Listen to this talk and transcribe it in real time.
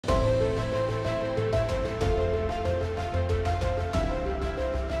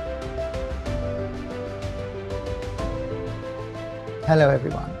Hello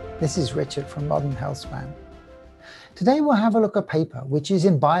everyone, this is Richard from Modern Healthspan. Today we'll have a look at a paper which is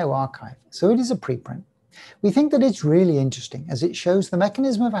in bioRxiv, so it is a preprint. We think that it's really interesting as it shows the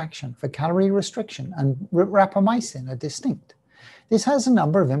mechanism of action for calorie restriction and rapamycin are distinct. This has a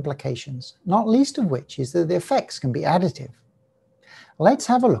number of implications, not least of which is that the effects can be additive. Let's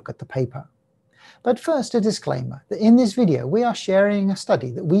have a look at the paper. But first, a disclaimer that in this video we are sharing a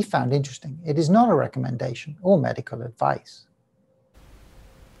study that we found interesting. It is not a recommendation or medical advice.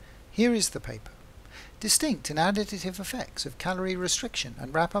 Here is the paper. Distinct and additive effects of calorie restriction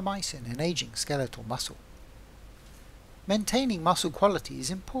and rapamycin in aging skeletal muscle. Maintaining muscle quality is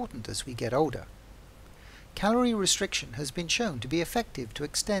important as we get older. Calorie restriction has been shown to be effective to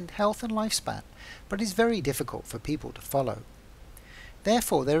extend health and lifespan, but is very difficult for people to follow.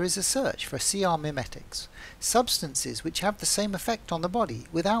 Therefore, there is a search for CR mimetics, substances which have the same effect on the body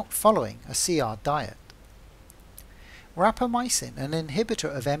without following a CR diet. Rapamycin, an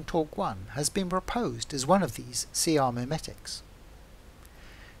inhibitor of mTORC1, has been proposed as one of these CR mimetics.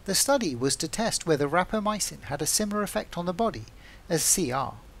 The study was to test whether rapamycin had a similar effect on the body as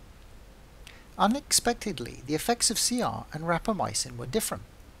CR. Unexpectedly, the effects of CR and rapamycin were different.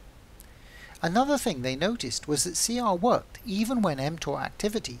 Another thing they noticed was that CR worked even when mTOR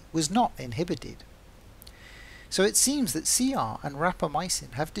activity was not inhibited. So it seems that CR and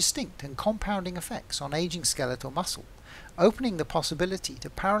rapamycin have distinct and compounding effects on aging skeletal muscle, opening the possibility to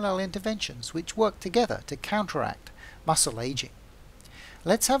parallel interventions which work together to counteract muscle aging.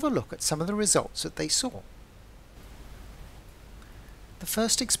 Let's have a look at some of the results that they saw. The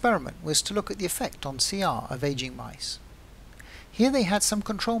first experiment was to look at the effect on CR of aging mice. Here they had some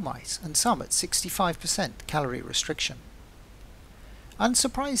control mice and some at 65% calorie restriction.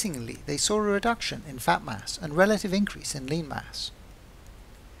 Unsurprisingly, they saw a reduction in fat mass and relative increase in lean mass.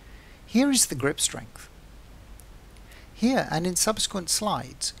 Here is the grip strength. Here and in subsequent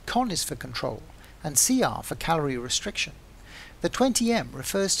slides, CON is for control and CR for calorie restriction. The 20M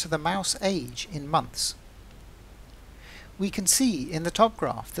refers to the mouse age in months. We can see in the top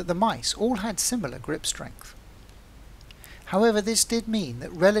graph that the mice all had similar grip strength. However, this did mean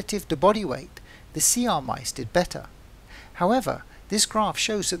that relative to body weight, the CR mice did better. However, this graph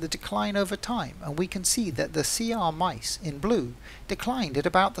shows that the decline over time, and we can see that the CR mice in blue declined at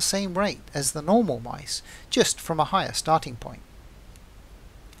about the same rate as the normal mice, just from a higher starting point.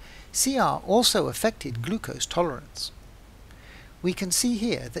 CR also affected glucose tolerance. We can see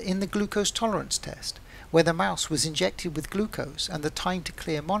here that in the glucose tolerance test, where the mouse was injected with glucose and the time to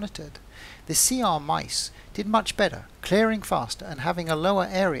clear monitored, the CR mice did much better, clearing faster and having a lower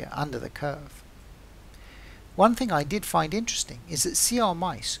area under the curve. One thing I did find interesting is that CR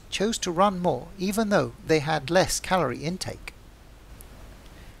mice chose to run more even though they had less calorie intake.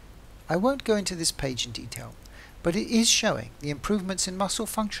 I won't go into this page in detail, but it is showing the improvements in muscle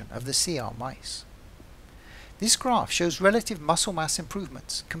function of the CR mice. This graph shows relative muscle mass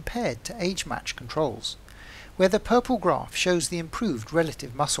improvements compared to age-matched controls, where the purple graph shows the improved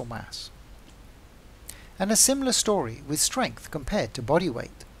relative muscle mass. And a similar story with strength compared to body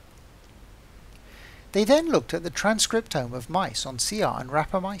weight. They then looked at the transcriptome of mice on CR and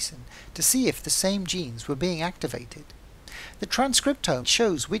rapamycin to see if the same genes were being activated. The transcriptome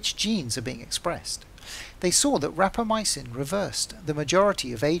shows which genes are being expressed. They saw that rapamycin reversed the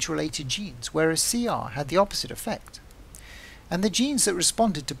majority of age-related genes, whereas CR had the opposite effect. And the genes that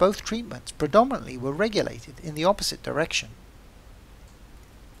responded to both treatments predominantly were regulated in the opposite direction.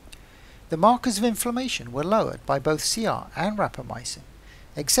 The markers of inflammation were lowered by both CR and rapamycin,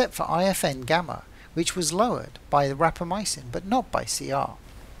 except for IFN gamma, which was lowered by the rapamycin but not by CR.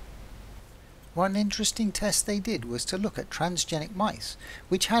 One interesting test they did was to look at transgenic mice,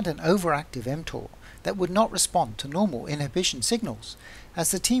 which had an overactive mTOR that would not respond to normal inhibition signals,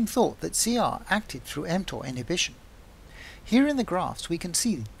 as the team thought that CR acted through mTOR inhibition. Here in the graphs we can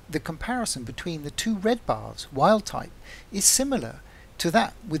see the comparison between the two red bars, wild type, is similar to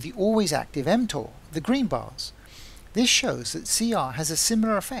that with the always active mTOR, the green bars. This shows that CR has a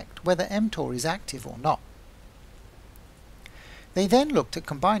similar effect whether mTOR is active or not. They then looked at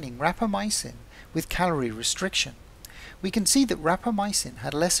combining rapamycin with calorie restriction. We can see that rapamycin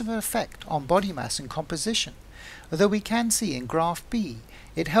had less of an effect on body mass and composition, although we can see in graph B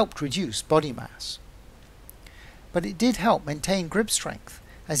it helped reduce body mass. But it did help maintain grip strength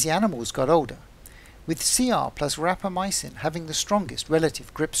as the animals got older, with CR plus rapamycin having the strongest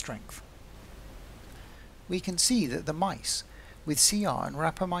relative grip strength. We can see that the mice with CR and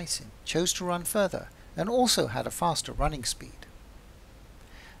rapamycin chose to run further and also had a faster running speed.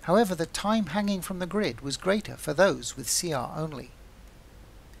 However, the time hanging from the grid was greater for those with CR only.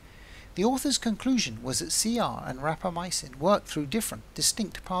 The author's conclusion was that CR and rapamycin worked through different,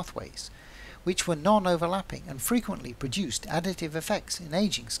 distinct pathways, which were non-overlapping and frequently produced additive effects in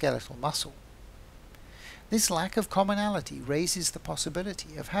aging skeletal muscle. This lack of commonality raises the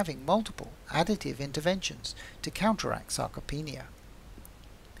possibility of having multiple additive interventions to counteract sarcopenia.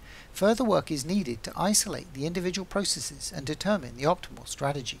 Further work is needed to isolate the individual processes and determine the optimal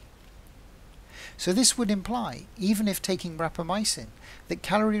strategy. So this would imply, even if taking rapamycin, that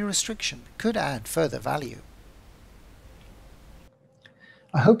calorie restriction could add further value.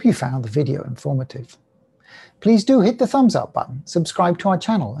 I hope you found the video informative. Please do hit the thumbs up button, subscribe to our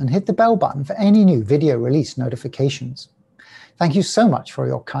channel, and hit the bell button for any new video release notifications. Thank you so much for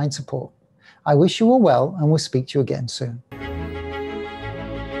your kind support. I wish you all well and will speak to you again soon.